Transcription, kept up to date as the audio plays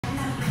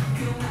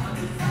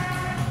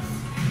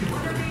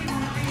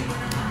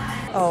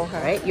Oh,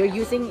 okay. Right? You're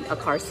using a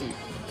car seat,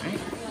 right?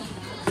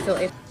 So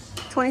if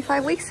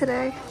 25 weeks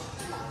today.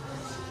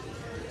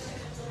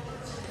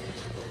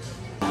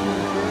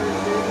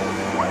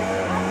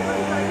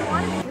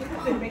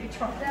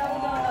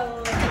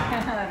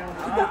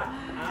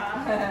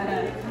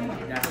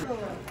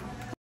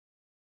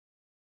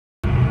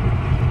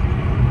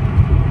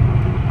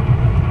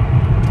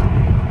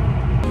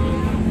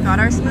 Got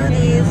our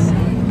smoothies.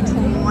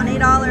 $20.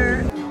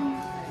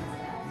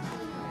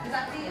 Is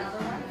that the other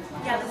one?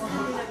 Yeah, this is the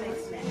one that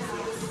makes sense.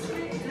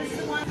 This is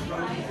the one.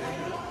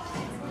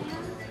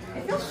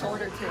 It feels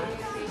shorter too.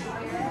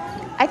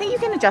 I think you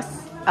can adjust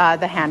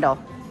the handle.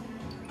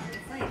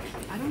 It's like,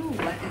 I don't know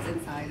what is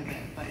inside of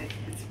it, but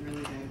it's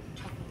really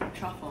good.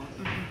 Truffle.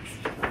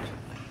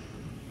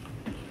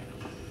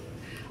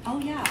 Oh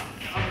yeah.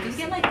 Do you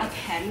get like a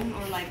pen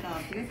or like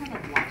a, do you guys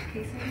have a watch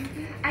case or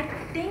anything? I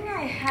think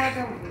I had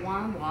a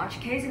one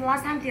watch case.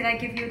 Last time, did I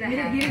give you the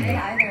hand? He didn't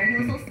either. He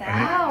was so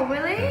sad. Oh,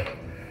 really?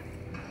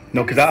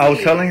 No, because I was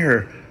telling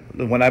her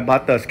when I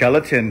bought the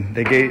skeleton,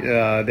 they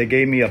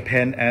gave me a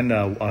pen and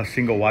a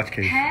single watch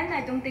case. Pen?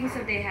 I don't think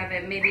so. They have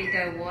it. Maybe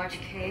the watch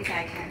case.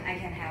 I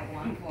can have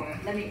one for.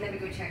 Let me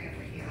go check it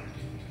for you.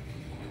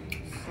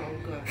 So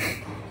good.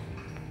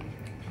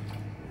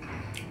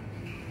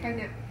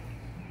 Okay.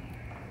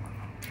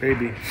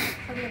 Baby.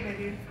 Okay,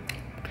 baby.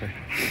 Okay.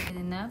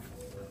 Enough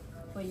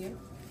for you?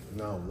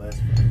 No, less.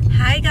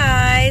 Hi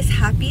guys,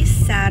 happy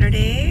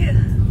Saturday.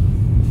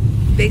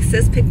 Big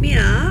sis picked me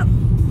up.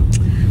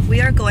 We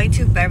are going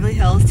to Beverly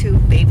Hills to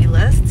baby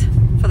list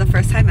for the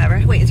first time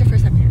ever. Wait, it's your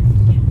first time here?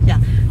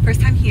 Yeah,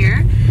 first time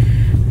here.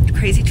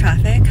 Crazy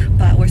traffic,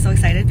 but we're so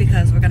excited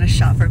because we're gonna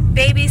shop for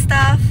baby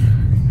stuff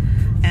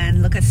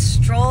and look at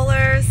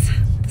strollers.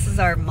 This is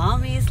our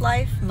mommy's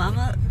life,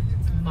 mama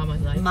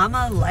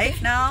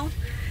life now.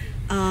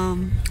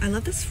 I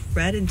love this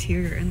red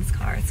interior in this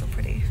car. It's so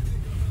pretty.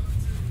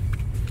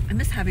 I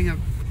miss having a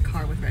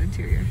car with red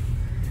interior.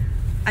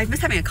 I miss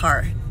having a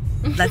car.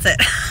 That's it.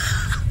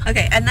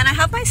 Okay, and then I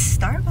have my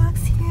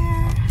Starbucks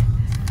here.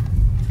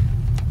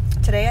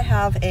 Today I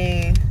have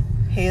a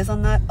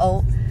hazelnut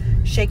oat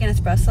shaken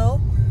espresso,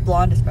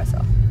 blonde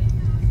espresso.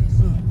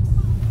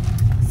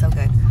 So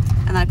good.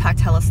 And then I packed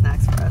hella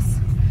snacks for us.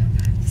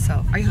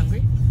 So, are you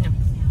hungry? No.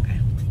 Okay.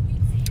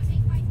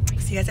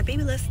 See you guys at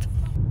baby list.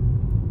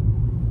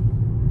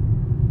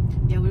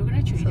 Yeah, we were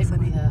gonna trade it for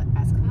the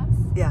S-Class.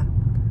 Yeah.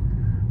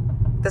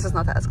 This is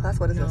not the S-Class.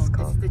 What is this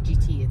called? This is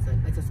the GT.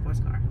 It's a sports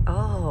car.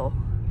 Oh,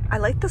 I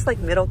like this like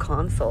middle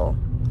console.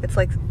 It's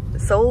like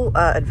so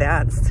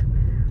advanced.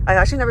 I've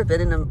actually never been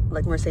in a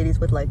like Mercedes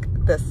with like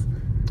this.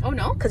 Oh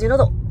no? Because you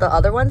know the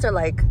other ones are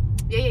like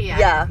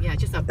Yeah.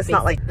 Just a it's basic,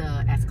 not like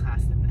the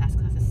S-Class. The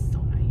S-Class is so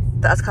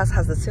nice. The S-Class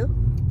has this too.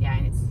 Yeah,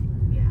 and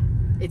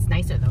it's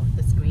nicer though.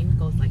 The screen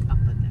goes like up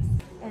like this.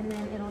 And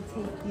then it'll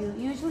take you,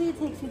 usually it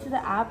takes you to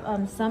the app.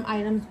 Some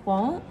items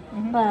won't,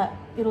 but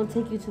it'll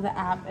take you to the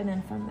app, and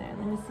then from there,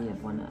 let me see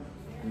if one up.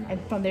 And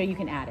from there you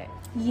can add it.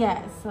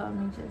 Yeah, so let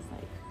me just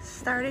like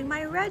Starting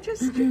my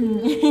registry.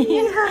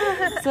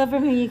 so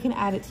from here you can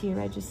add it to your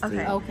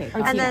registry. Okay. Or to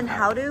And your then app.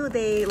 how do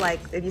they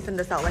like if you send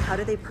this out? Like how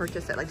do they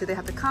purchase it? Like do they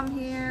have to come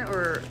here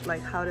or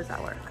like how does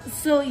that work?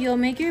 So you'll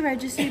make your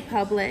registry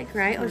public,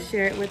 right? Or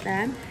share it with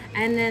them,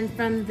 and then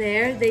from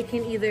there they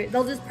can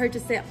they'll just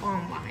purchase it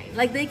online.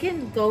 Like they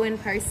can go in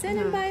person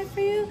and buy it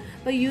for you,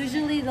 but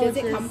usually they'll Does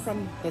it come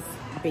from this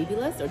baby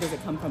list or does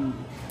it come from?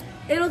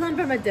 It'll come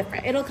from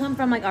it'll come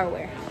from like our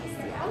warehouse.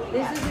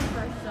 This is your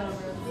first showroom,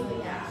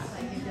 so yeah.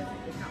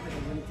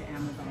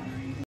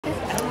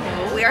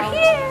 We are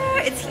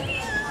here. It's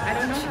here. I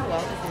don't know how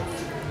well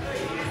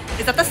this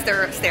Is that the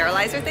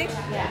sterilizer thing?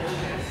 Yeah.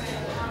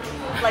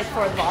 Like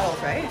for the bottles,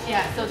 right?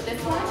 Yeah, so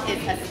this one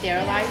is a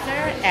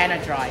sterilizer and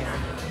a dryer.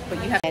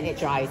 But you have, and it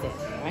dries it,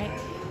 right?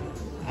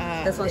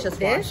 This one's just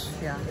this.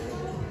 wash. Yeah.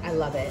 I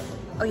love it.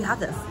 Oh, you have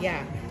this?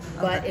 Yeah.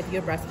 But if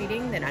you're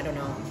breastfeeding, then I don't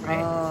know,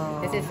 right? Oh.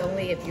 This is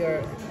only if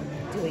you're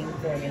doing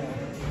formula.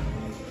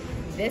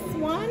 This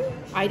one,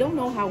 I don't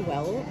know how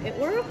well it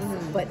works,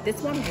 but this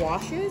one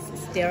washes,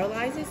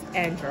 sterilizes,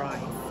 and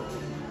dries.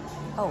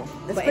 Oh,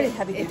 this is But pretty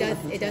heavy. it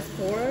does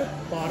 4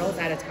 bottles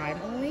at a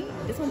time only.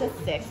 This one does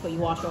 6, but you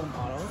wash your own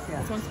bottles. Yeah.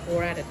 This one's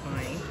 4 at a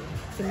time.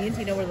 So me and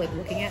Tina were like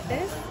looking at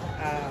this,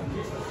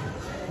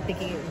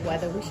 thinking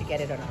whether we should get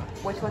it or not.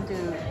 Which one do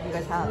you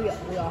guys have?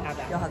 We all have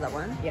that. You all have that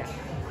one? Yeah.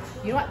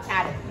 You know what?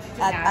 Add it.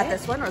 Just Add it.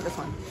 this one or this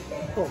one?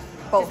 Both.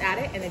 Both. Just add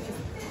it and then just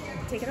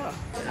take it off.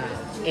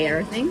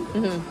 Air thing,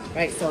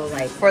 right? So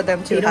like For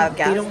them to have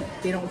gas?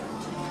 They don't.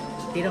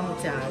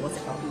 What's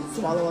it called?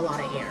 Swallow a lot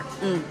of air.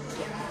 Yeah.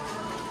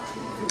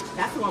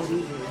 That's the one we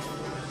use.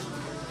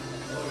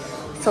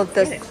 So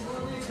this,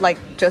 like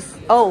just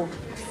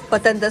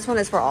but then this one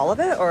is for all of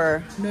it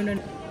or? No.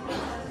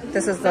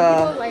 This is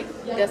Some people like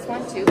this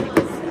one too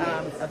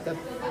because of the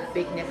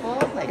big nipple.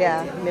 Like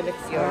it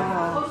mimics your.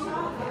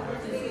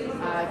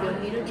 You'll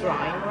need a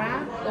drying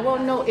rack. Well,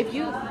 no, if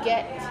you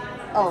get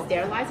a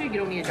sterilizer, you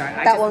don't need a drying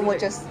rack. That one would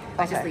just.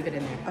 I just leave it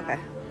in there. Okay.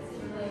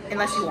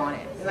 Unless you want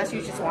it. Unless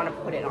you just want to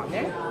put it on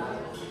there.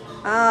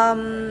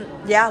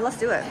 Yeah, let's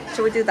do it.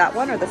 Should we do that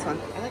one or this one?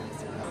 I like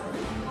this one.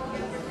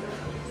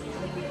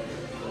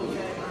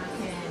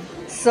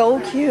 So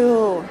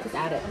cute. Just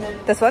add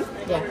it. This one?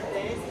 Yeah.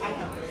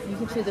 You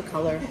can choose the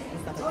color and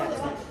stuff like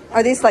that.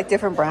 Are these like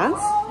different brands?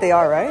 They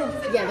are, right?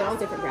 Yeah, they're all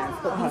different brands,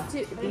 but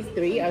these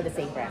three are the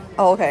same brand.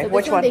 Oh, okay. So this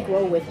Which one? They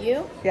grow with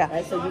you. Yeah.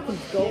 Right. So you can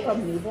go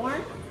from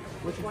newborn,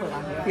 which you put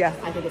on here. Yeah.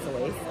 I think it's a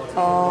waste.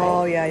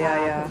 Oh, right?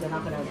 yeah. They're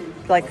not gonna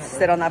Like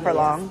sit on that for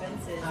long.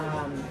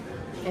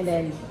 And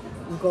then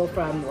you go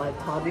from like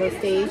toddler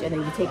stage, and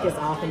then you take this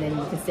off, and then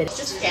you can sit.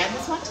 Just scan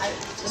this one.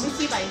 Let me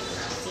see if I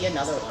see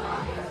another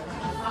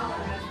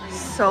one.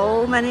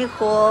 So many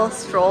cool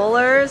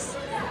strollers.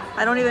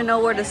 I don't even know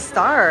where to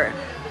start.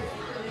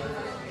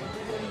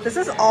 This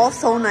is all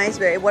so nice,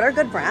 babe. What are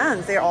good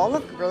brands? They all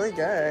look really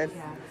good.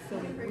 Yeah. So,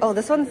 Oh,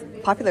 this one's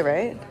popular,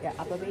 right? yeah,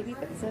 Upper Baby,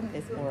 but this one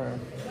is for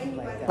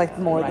Like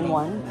more than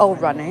one? Oh,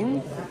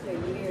 running.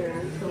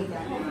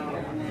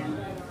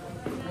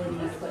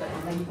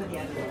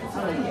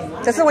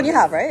 This is the one you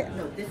have, right?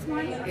 No, this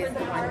one is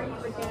the one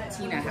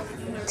Tina has.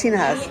 Tina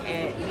has.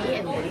 And me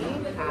and Liddy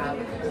have.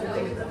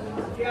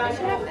 I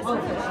should have this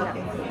one.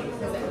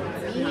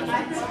 Me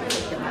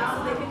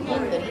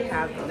and Liddy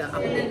have the Upper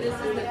Baby.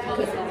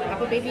 Because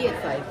Upper Baby,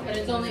 it's like.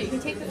 You can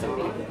take this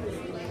off.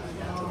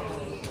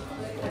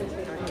 Is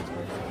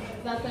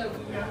that the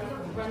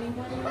running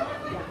one?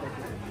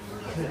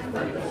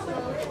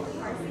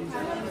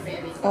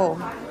 Oh.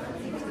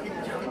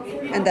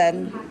 And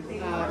then, So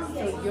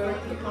your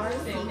car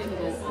seat can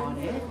go on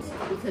it.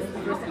 Because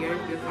first year,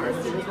 your car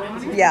seat will go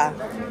on it. yeah.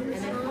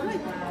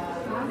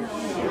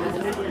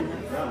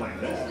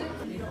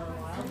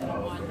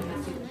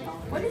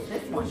 What is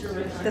this one?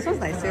 This one's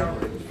nice too.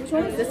 Which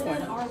one is this one?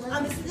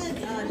 This is the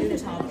Nuna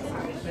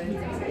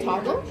toggle.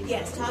 Toggle?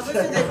 Yes, toggle.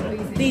 So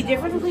the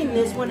difference between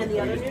this one and the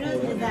other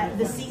Nuna is that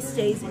the seat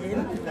stays in,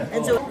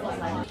 and so. You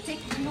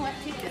know what?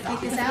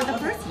 Take this out. The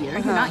first year,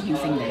 you're not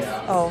using this.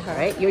 Oh, okay.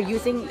 Right? You're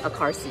using a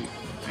car seat.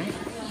 Right?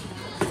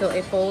 So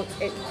it folds.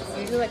 It's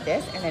usually like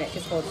this, and then it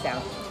just folds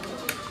down.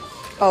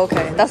 Oh,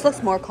 okay. That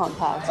looks more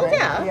compact, right?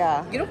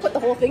 Yeah. You don't put the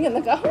whole thing in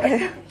the car.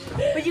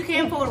 But you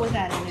can fold it with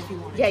that in if you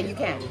want. Yeah, you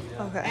can.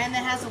 Okay. And it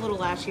has a little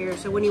latch here,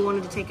 so when you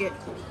wanted to take it.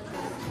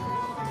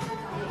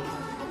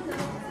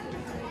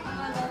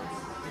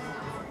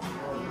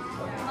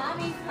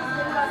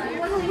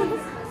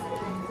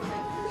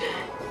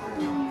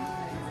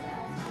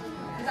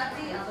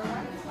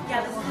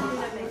 Yeah, this is the one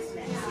that makes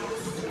sense. Yes.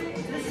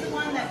 This is the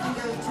one that can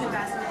go to a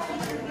basket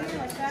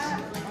like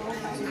that.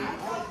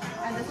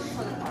 And this is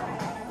for the car.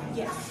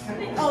 Yes.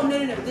 Oh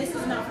no. This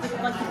is not for the,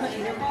 like you put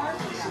in your car.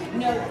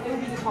 No, it would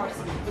be the car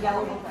seat. But that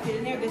would fit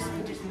in there. This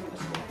would just move.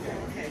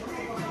 Okay. Is this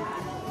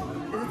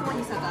the one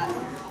you said that?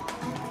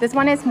 This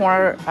one is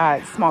more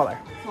smaller.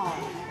 Small.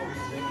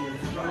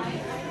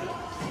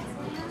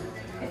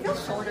 It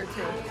feels shorter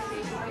too.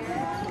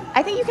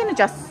 I think you can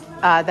adjust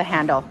the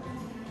handle.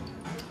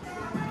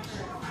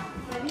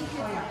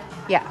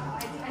 Yeah.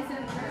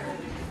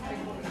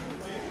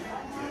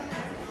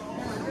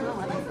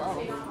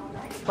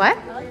 What?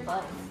 I like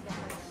both.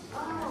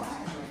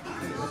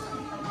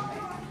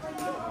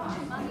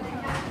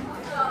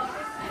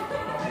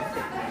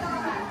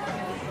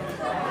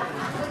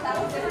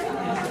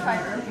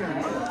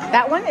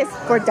 That one is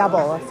for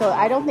double, so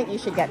I don't think you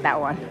should get that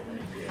one.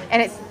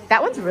 And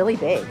that one's really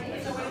big.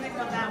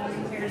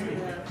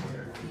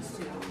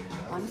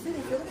 Honestly,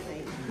 they feel the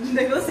same.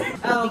 Because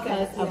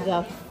of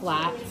the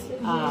flat,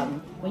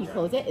 when you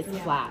close it, it's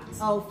flat.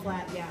 Oh,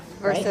 flat, yeah.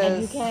 Right? Versus...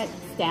 And you can't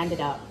stand it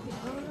up.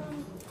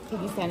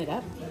 Can you stand it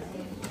up?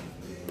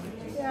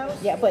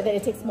 Yeah, but then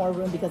it takes more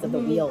room because of the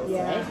wheels,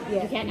 right?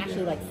 Yeah. You can't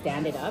actually like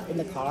stand it up in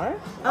the car.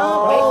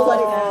 Oh, right? let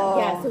it So,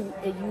 yeah, so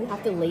you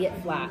have to lay it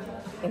flat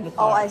in the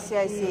Oh, car. I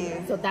see.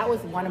 So that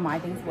was one of my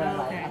things where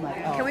I'm like,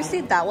 oh. Can we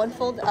see that one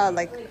fold?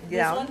 Like,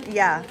 yeah.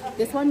 Yeah.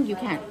 This one you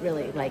can't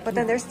really like. But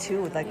then there's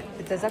two. Like,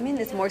 does that mean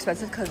it's more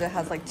expensive because it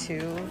has like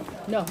two?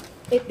 No,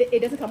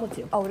 it doesn't come with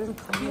two. Oh, it doesn't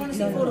come. You want to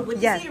see it folded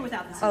with the seat or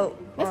without the seat? Oh,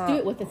 Let's do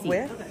it with the seat.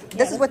 With? Okay.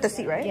 This is with the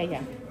seat, right?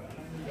 Yeah.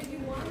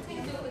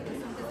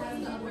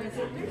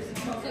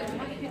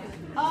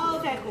 Oh,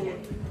 okay, cool.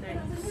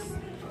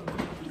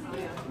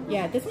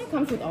 Yeah, this one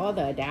comes with all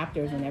the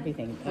adapters and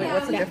everything. Wait,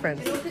 what's the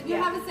difference? You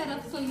have it set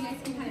up so you guys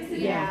can kind of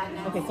see Yeah.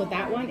 Okay, so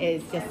that one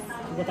is just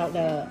without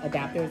the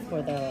adapters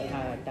for the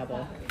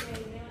double.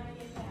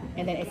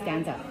 And then it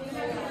stands up.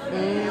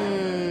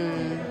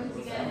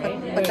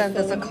 But then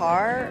does the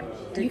car...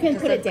 You can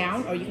put it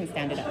down or you can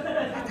stand it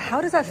up.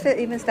 How does that fit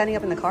even standing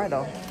up in the car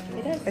though?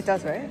 It does. It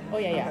does, right? Oh,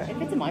 yeah. Okay. It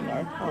fits in my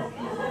car.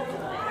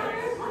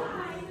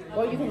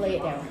 Or you can lay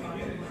it down.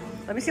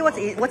 Let me see what's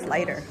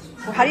lighter.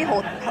 How do you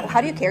hold? How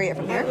do you carry it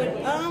from here?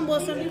 Well,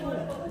 some people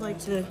like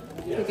to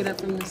pick it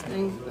up from this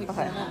thing. Like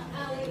Okay. that.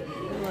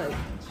 Like,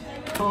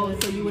 Oh,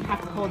 so you would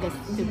have to hold this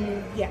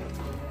to... yeah.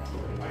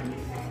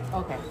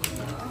 Okay.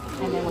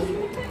 And then when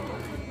you...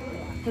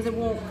 Because it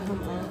won't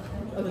come up.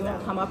 Oh, it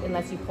won't come up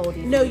unless you pull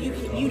these... No,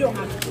 you don't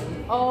have to.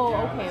 Oh,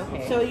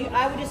 okay. So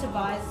I would just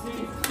advise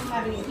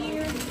having it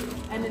here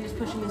and then just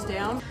pushing this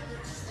down.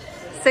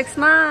 6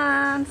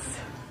 months.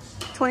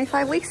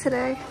 25 weeks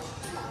today.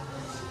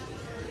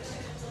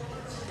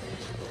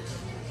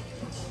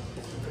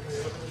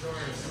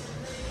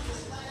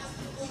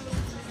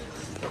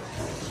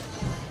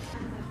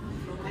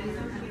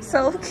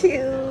 So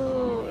cute.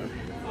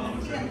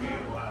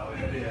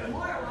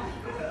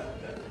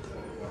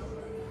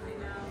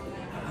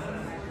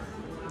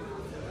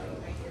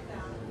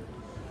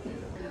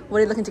 What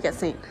are you looking to get,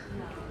 Saint?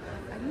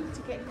 I need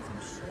to get some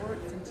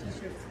shorts and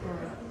t-shirts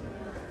for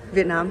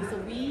Vietnam. So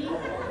we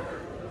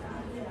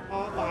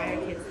all buy our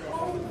kids this.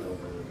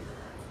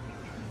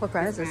 What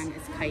brand is this? And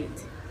it's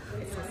Kite.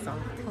 It's so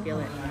soft. Feel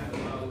it.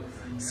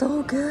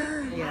 So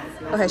good. Yeah.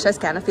 Okay, should I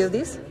scan a few of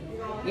these?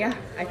 Yeah,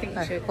 I think you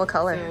Okay, should. what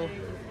color? So,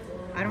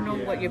 I don't know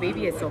what your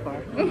baby is so far.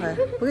 Okay,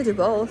 we could do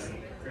both.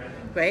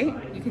 Right?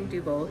 You can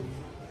do both.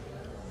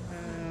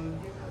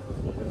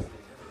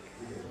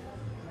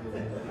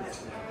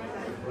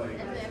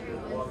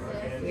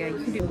 Yeah,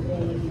 you can do.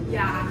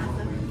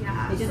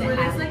 Yeah. It doesn't So have.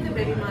 there's like the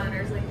baby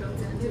monitors like built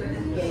into it.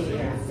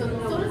 Yeah. So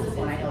does this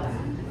one. I know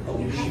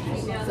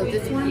that. So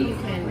this one you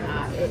can.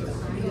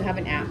 You have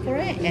an app for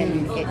it,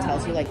 and it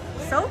tells you like.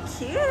 So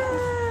cute.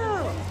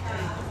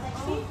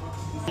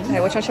 Okay,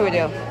 which one should we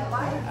do?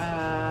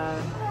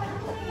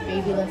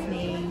 Babyless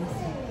names,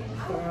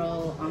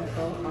 girl,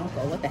 uncle,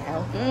 what the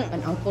hell?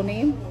 An uncle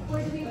name,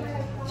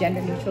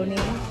 gender neutral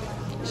name.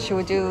 Should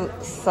we do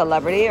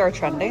celebrity or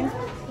trending?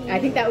 I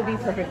think that would be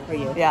perfect for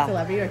you. Yeah.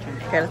 Celebrity or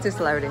trending. Okay, let's do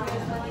celebrity.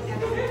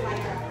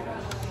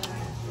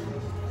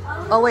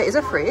 Oh wait, is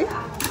it free?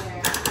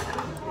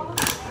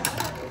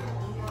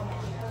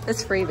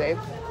 It's free, babe.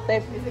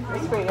 Babe,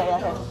 it's free.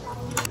 Yeah.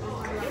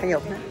 Can you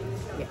open it?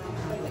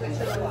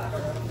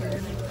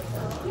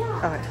 Yeah.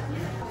 Okay.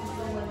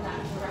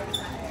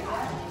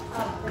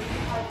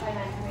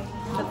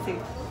 Let's see.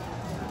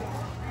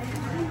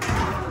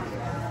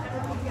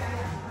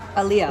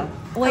 Aaliyah.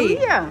 Wait.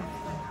 Oh, yeah.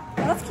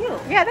 That's cute.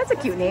 Yeah, that's a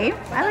cute name.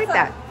 I like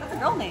that. That's a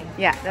girl name.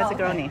 Yeah, that's a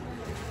girl name.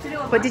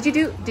 But did you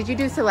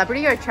do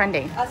celebrity or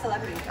trending? A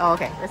celebrity. Oh,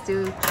 okay. Let's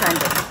do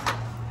trending.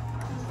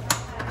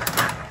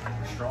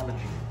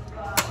 Astrology.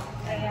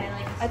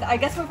 I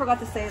guess we forgot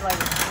to say like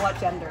what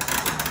gender.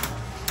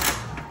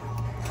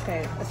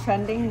 Okay, a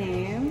trending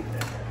name.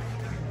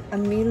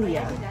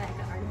 Amelia.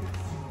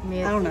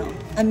 I don't know.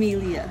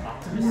 Amelia.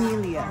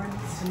 Amelia.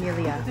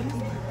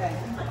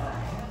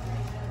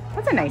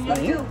 That's a nice Let's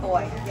do name.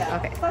 boy. Yeah.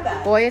 Okay. It's not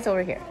bad. Boy is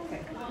over here.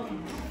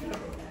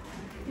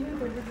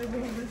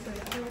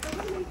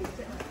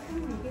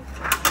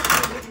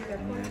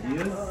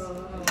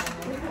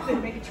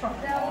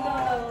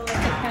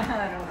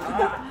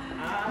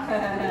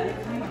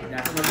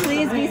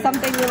 Please be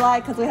something we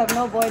like because we have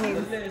no boy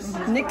names.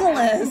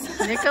 Nicholas.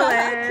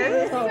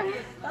 Nicholas.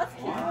 That's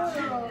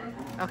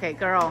cute. Okay,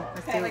 girl.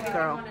 Let's do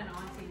girl.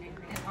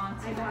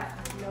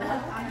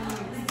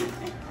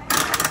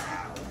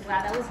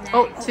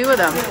 Oh, two of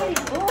them.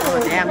 Oh,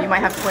 damn. You might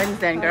have twins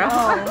then, girl.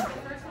 Oh.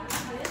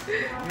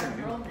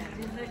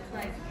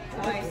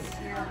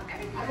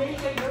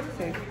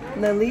 Okay.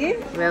 Lily.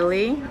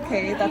 Lily.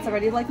 Okay, that's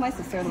already like my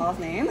sister-in-law's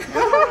name.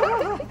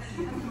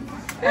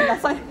 And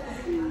that's like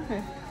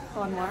okay,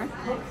 one more.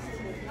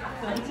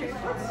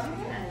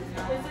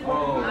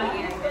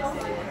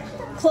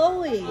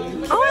 Chloe.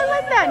 Oh, I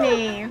like that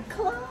name.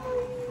 Chloe.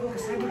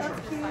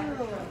 That's cute.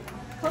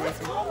 Chloe's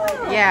cool.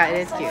 Yeah,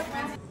 it is cute.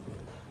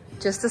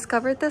 Just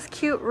discovered this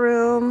cute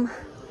room.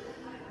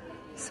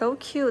 So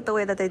cute the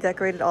way that they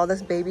decorated all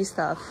this baby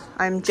stuff.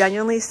 I'm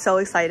genuinely so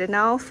excited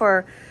now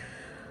for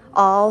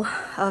all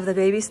of the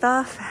baby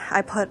stuff.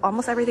 I put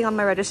almost everything on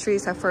my registry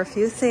except for a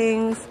few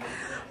things,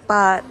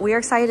 but we are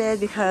excited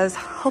because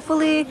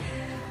hopefully,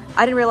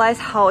 I didn't realize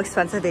how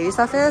expensive baby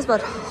stuff is,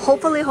 but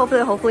hopefully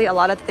a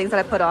lot of the things that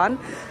I put on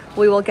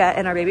we will get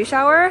in our baby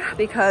shower,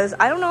 because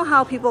I don't know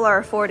how people are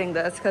affording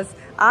this, because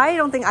I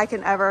don't think I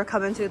can ever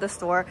come into the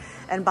store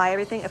and buy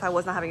everything if I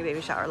was not having a baby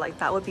shower. Like,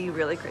 that would be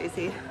really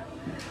crazy.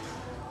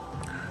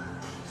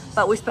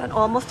 But we spent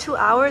almost 2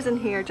 hours in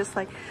here just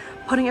like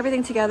putting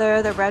everything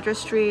together, the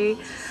registry,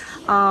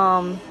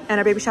 and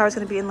our baby shower is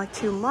going to be in like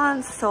 2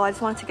 months, so I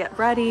just wanted to get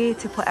ready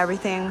to put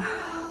everything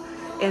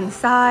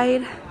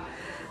inside.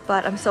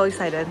 But I'm so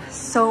excited.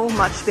 So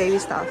much baby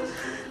stuff,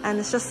 and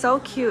it's just so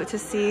cute to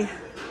see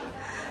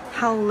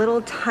how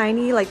little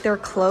tiny like their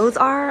clothes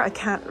are. I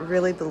can't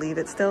really believe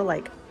it still,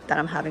 like, that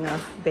I'm having a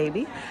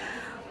baby,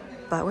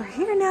 but we're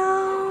here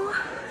now.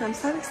 I'm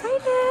so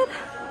excited.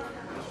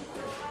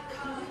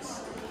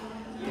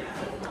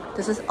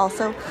 This is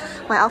also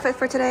my outfit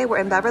for today. We're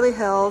in Beverly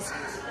Hills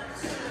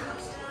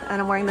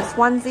and I'm wearing this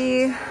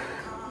onesie.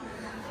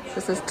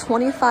 This is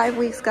 25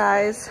 weeks,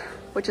 guys,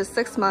 which is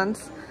 6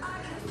 months.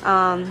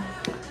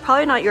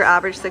 Probably not your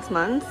average 6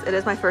 months. It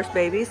is my first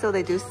baby, so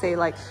they do say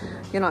like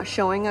you're not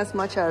showing as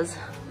much as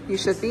you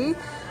should be.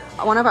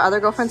 One of our other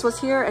girlfriends was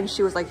here and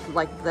she was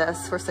like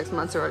this for 6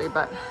 months already,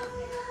 but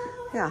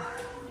yeah.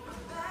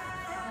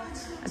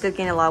 I did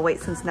gain a lot of weight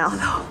since now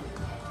though.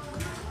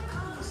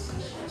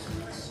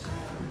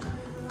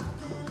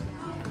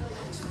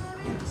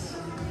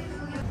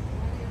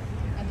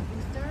 And the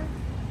booster,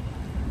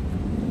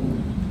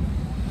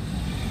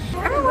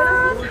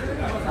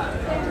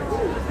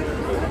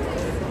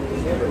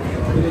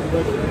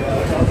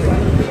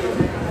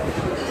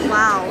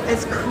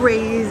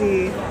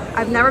 crazy.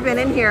 I've never been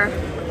in here.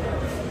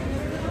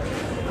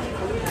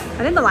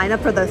 I think the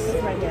lineup for this.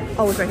 Right here.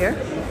 Oh, it's right here?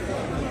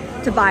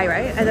 To buy,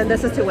 right? And then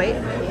this is to wait?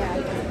 Yeah.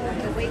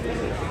 To wait.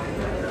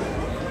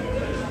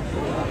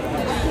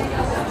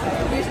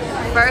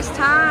 First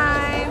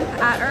time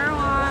at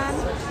Erewhon.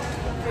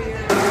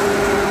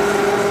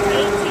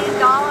 $18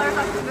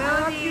 a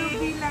smoothie.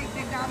 Be like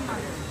the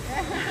godmother.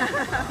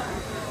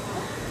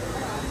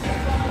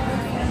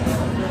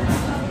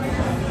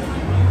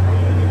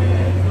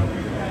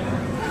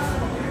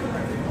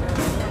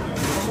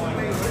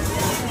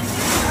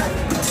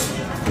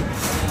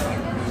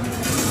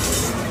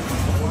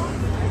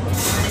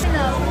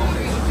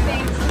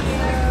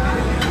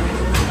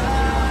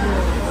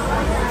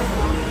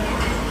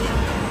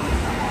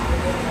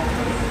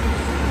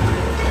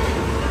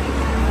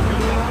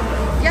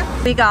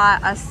 We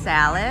got a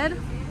salad,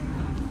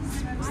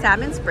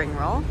 salmon spring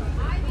roll,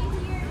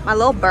 my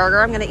little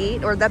burger I'm gonna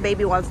eat, or that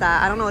baby wants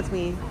that. I don't know, it's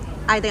me.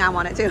 I think I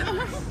want it too.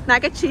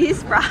 Mac and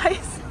cheese,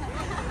 fries.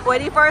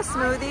 Waiting for a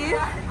smoothie.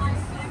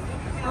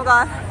 Oh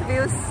god, the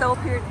view is so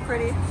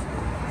pretty.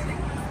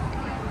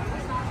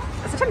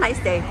 It's such a nice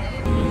day.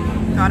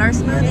 Got our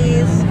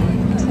smoothies.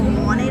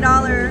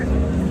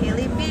 $20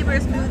 Haley Bieber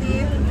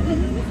smoothie.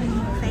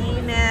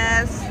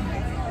 Famous.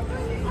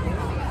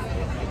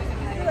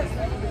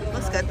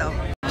 Looks good though.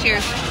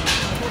 Cheers.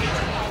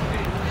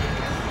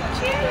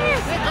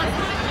 Cheers.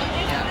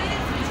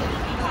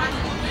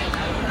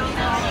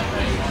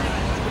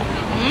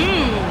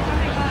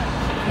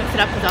 Mix it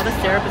up because all the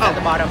syrup is at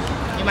the bottom.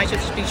 You might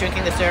just be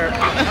drinking the syrup.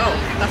 Oh,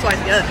 that's why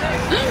it's good.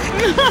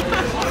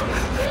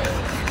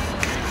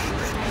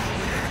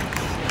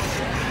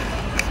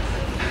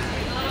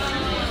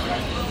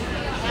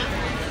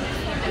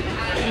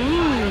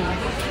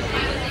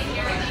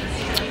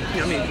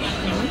 Yummy.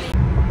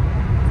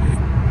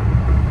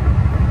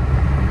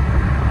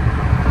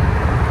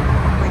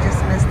 We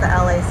just missed the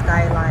LA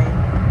skyline.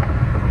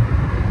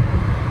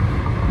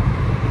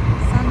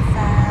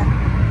 Sunset.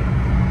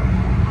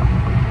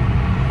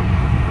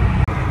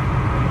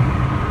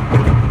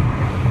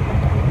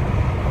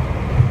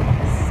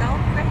 So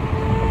pretty.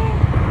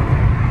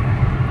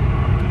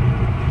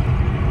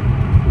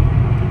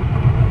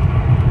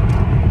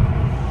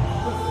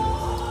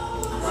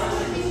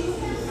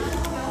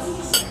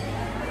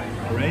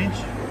 Range?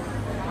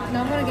 No,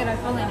 I'm gonna get a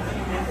full in.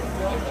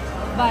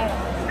 But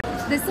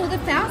they still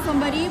found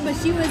somebody, but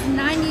she was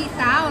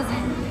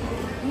 90,000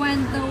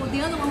 when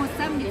the other one was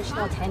 70.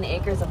 Additional 10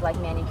 acres of like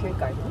manicured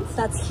gardens.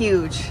 That's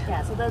huge.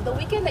 Yeah, so the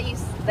weekend that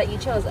you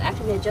chose,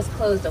 actually they just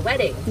closed a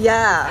wedding.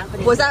 Yeah.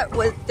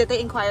 Did they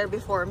inquire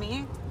before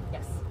me?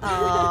 Yes.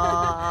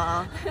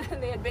 Aww.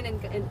 They had been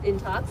in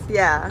talks.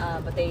 Yeah.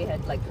 But they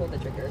had like pulled the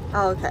trigger.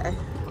 Oh, okay.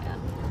 Yeah.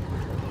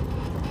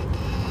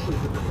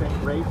 Is it the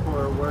same rate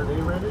for where they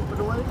rented for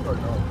the wedding or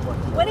no?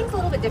 Wedding's a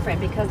little bit different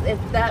because if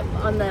that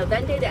on the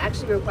event day, that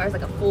actually requires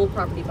like a full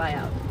property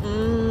buyout.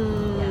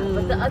 Yeah,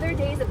 but the other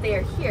days that they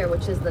are here,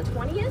 which is the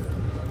 20th,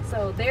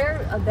 so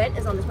their event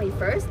is on the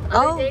 21st.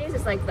 Other days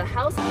it's like the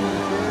house. They let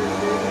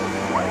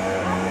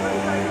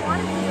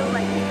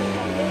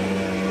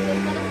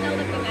us know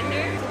the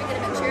vendor so we get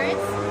an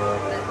insurance.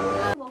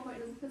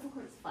 Physical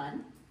court is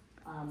fun,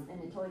 and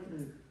it totally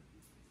can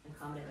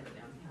accommodate like a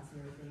bouncy house and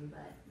everything,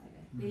 but like I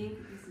think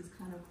this is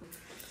kind of close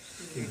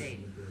to the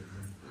date.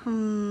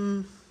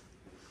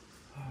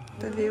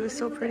 The view is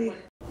so pretty.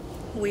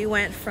 We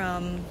went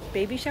from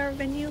baby shower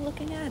venue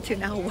looking at to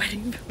now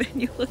wedding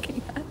venue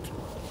looking at.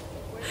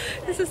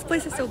 This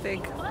place is so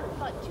big.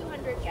 About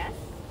 200 guests.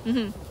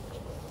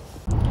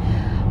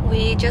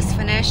 We just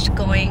finished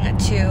going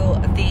to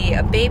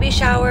the baby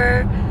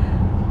shower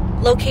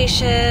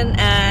location,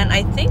 and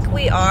I think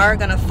we are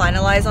gonna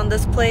finalize on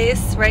this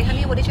place, right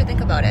honey? What did you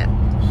think about it?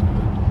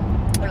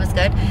 It was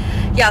good.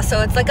 Yeah,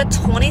 so it's like a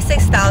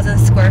 26,000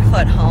 square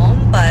foot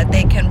home, but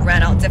they can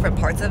rent out different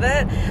parts of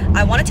it.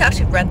 I wanted to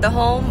actually rent the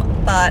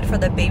home, but for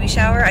the baby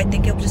shower I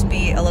think it would just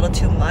be a little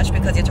too much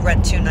because you have to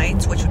rent 2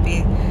 nights, which would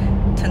be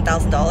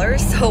 $10,000.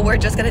 So we're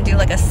just gonna do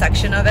like a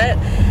section of it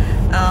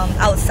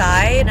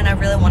outside, and I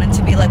really wanted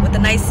to be like with a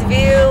nice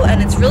view,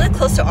 and it's really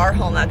close to our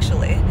home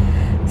actually.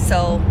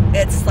 So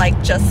it's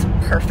like just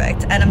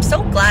perfect, and I'm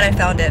so glad I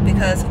found it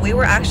because we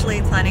were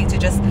actually planning to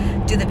just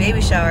do the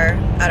baby shower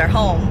at our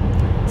home,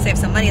 save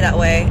some money that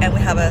way, and we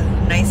have a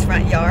nice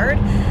front yard.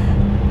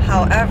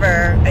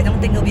 However, I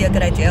don't think it'll be a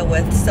good idea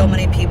with so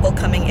many people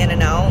coming in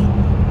and out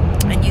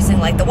and using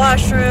like the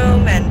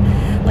washroom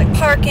and like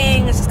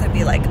parking. It's just gonna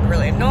be like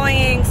really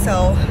annoying,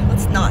 so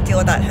let's not deal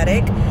with that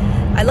headache.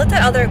 I looked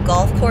at other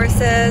golf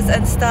courses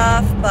and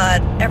stuff,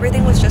 but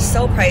everything was just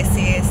so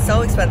pricey,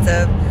 so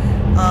expensive,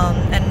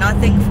 and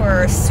nothing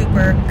for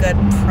super good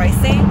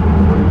pricing.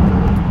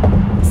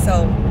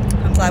 So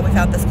I'm glad we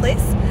found this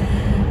place.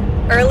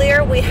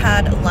 Earlier we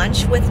had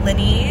lunch with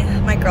Linny,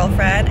 my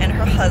girlfriend, and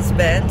her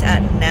husband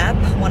at Nep,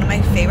 one of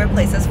my favorite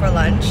places for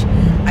lunch.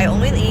 I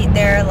only eat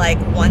there like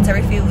once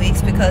every few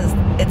weeks because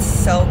it's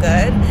so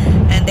good,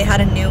 and they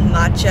had a new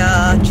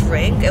matcha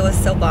drink. It was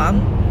so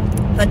bomb.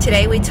 But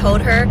today we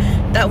told her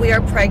that we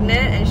are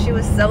pregnant and she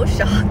was so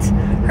shocked.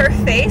 Her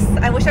face,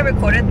 I wish I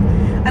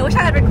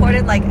had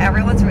recorded like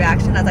everyone's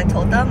reaction as I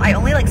told them. I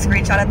only like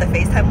screenshotted the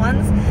FaceTime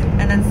ones,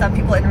 and then some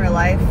people in real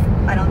life,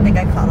 I don't think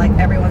I caught like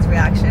everyone's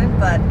reaction,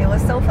 but it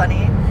was so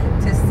funny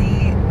to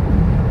see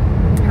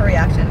her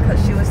reaction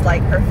because she was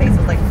like, her face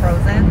was like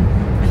frozen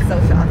and so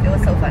shocked. It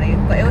was so funny,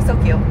 but it was so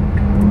cute.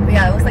 But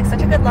yeah, it was like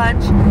such a good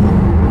lunch.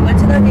 We went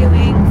to the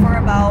viewing for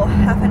about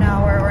half an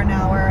hour or an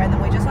hour, and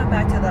then we just went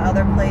back to the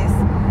other place.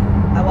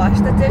 I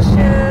washed the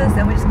dishes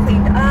and we just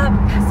cleaned up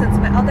since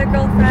my other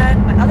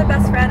girlfriend, my other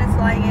best friend, is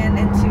flying in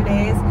 2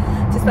 days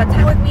to spend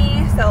time with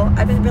me. So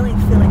I've been really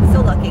feeling so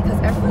lucky because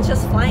everyone's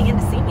just flying in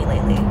to see me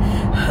lately.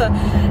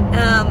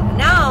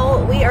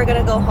 Now we are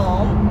gonna go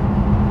home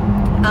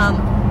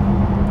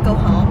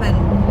and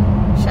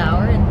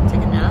shower and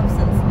take a nap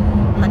since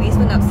Honey's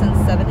been up since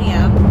 7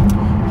 a.m.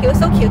 He was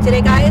so cute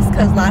today, guys,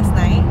 because last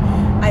night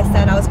I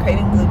said I was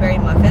craving blueberry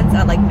muffins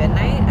at like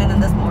midnight, and then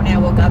this morning I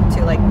woke up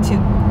to like 2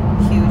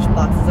 huge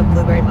boxes of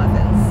blueberry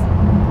muffins.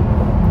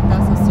 That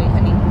was so sweet,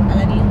 honey. I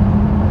love you.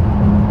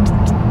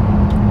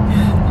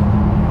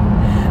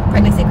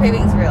 Pregnancy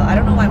craving is real. I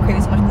don't know why I'm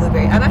craving so much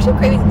blueberry. I'm actually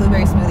craving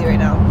blueberry smoothie right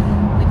now.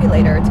 Maybe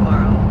later or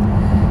tomorrow.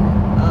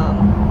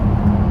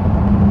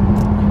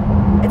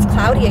 It's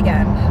cloudy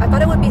again. I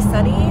thought it would be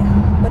sunny,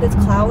 but it's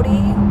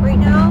cloudy right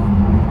now.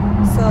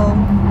 So,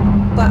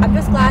 but I'm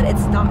just glad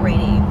it's not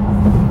raining.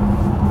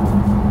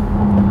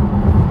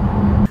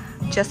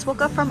 Just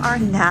woke up from our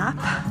nap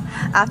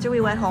after we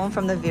went home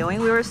from the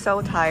viewing. We were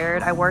so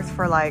tired. I worked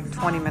for like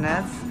 20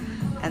 minutes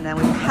and then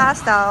we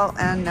passed out,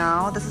 and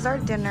now this is our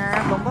dinner.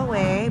 Bomba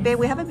way. Babe,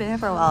 we haven't been here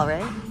for a while,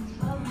 right?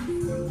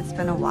 It's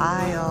been a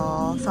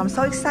while. So I'm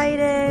so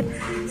excited.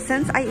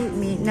 Since I eat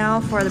meat now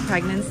for the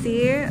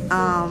pregnancy,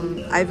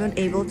 I've been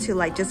able to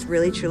like just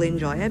really truly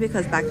enjoy it,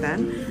 because back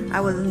then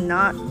I was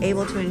not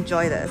able to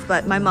enjoy this.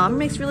 But my mom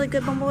makes really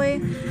good bomba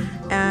way,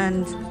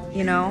 and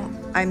you know,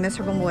 I miss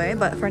her bomba way,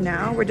 but for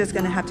now we're just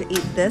gonna have to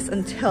eat this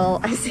until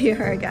I see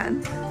her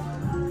again.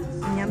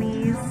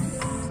 Yummies.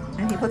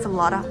 And he puts a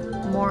lot of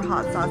more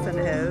hot sauce in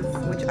his,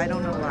 which I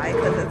don't know why,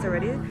 because it's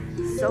already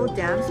so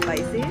damn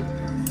spicy.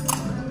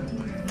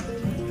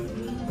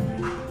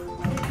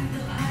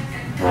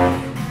 I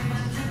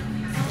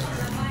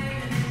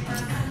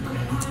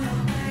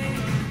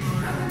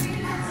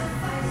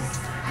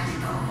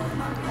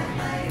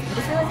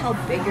just realized how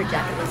big your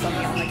jacket looks on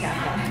me on the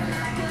camera.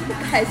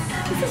 Guys,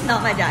 this is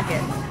not my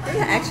jacket. This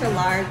is an extra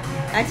large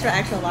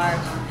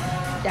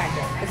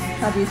jacket. It's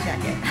hubby's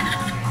jacket.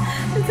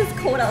 It's just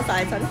cold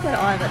outside, so I just put it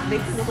on, but it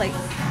makes it look like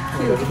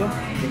cute.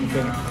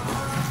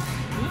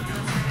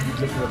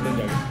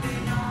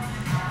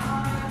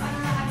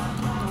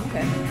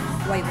 Okay.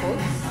 White coat?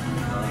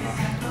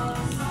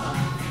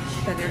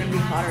 Then they're gonna be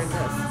hotter than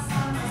this.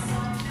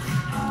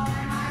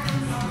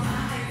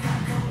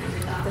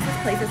 This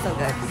place is so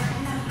good.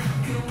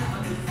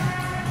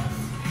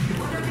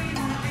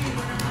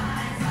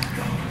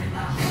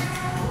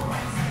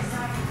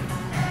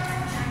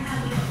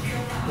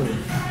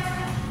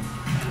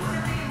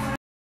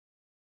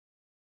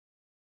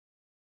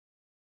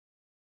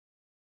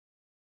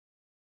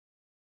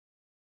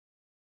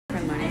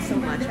 I'm learning so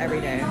much every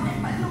day. So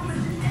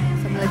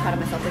I'm really proud of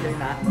myself for doing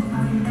that.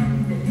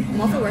 I'm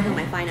also working on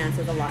my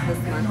finances a lot this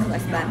month because I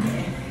spent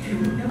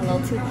a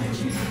little too much.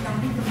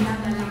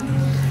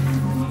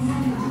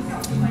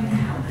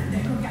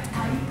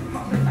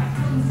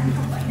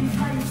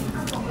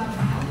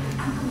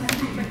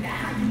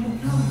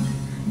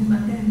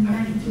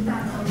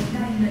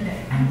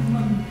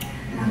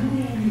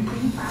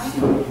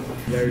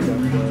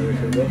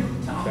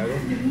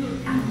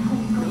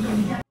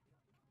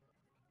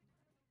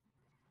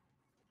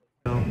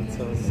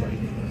 So it's like,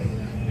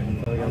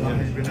 how long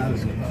have you been out of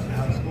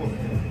school?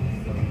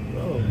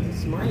 Oh,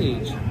 it's my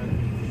age.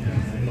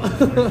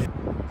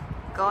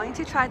 Going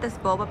to try this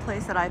boba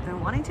place that I've been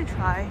wanting to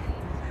try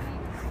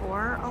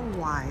for a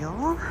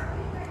while.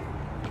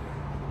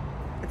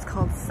 It's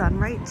called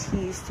Sunright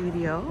Tea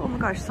Studio. Oh my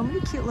gosh, so many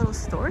cute little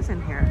stores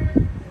in here.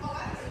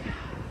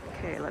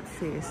 Okay, let's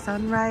see.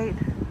 Sunright,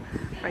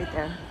 right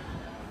there.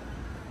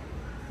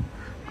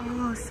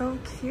 Oh, so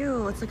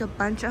cute. It's like a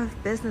bunch of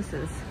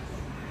businesses.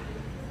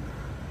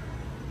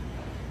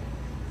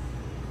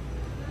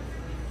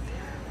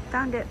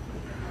 Found it.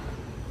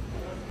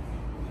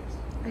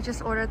 I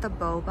just ordered the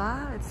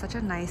boba. It's such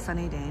a nice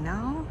sunny day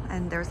now,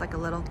 and there's like a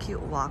little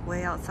cute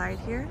walkway outside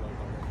here.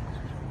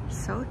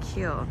 So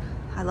cute.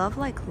 I love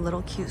like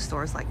little cute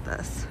stores like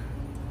this.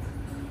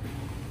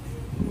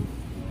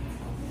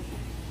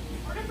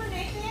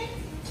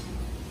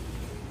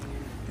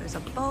 There's a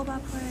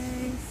boba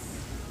place.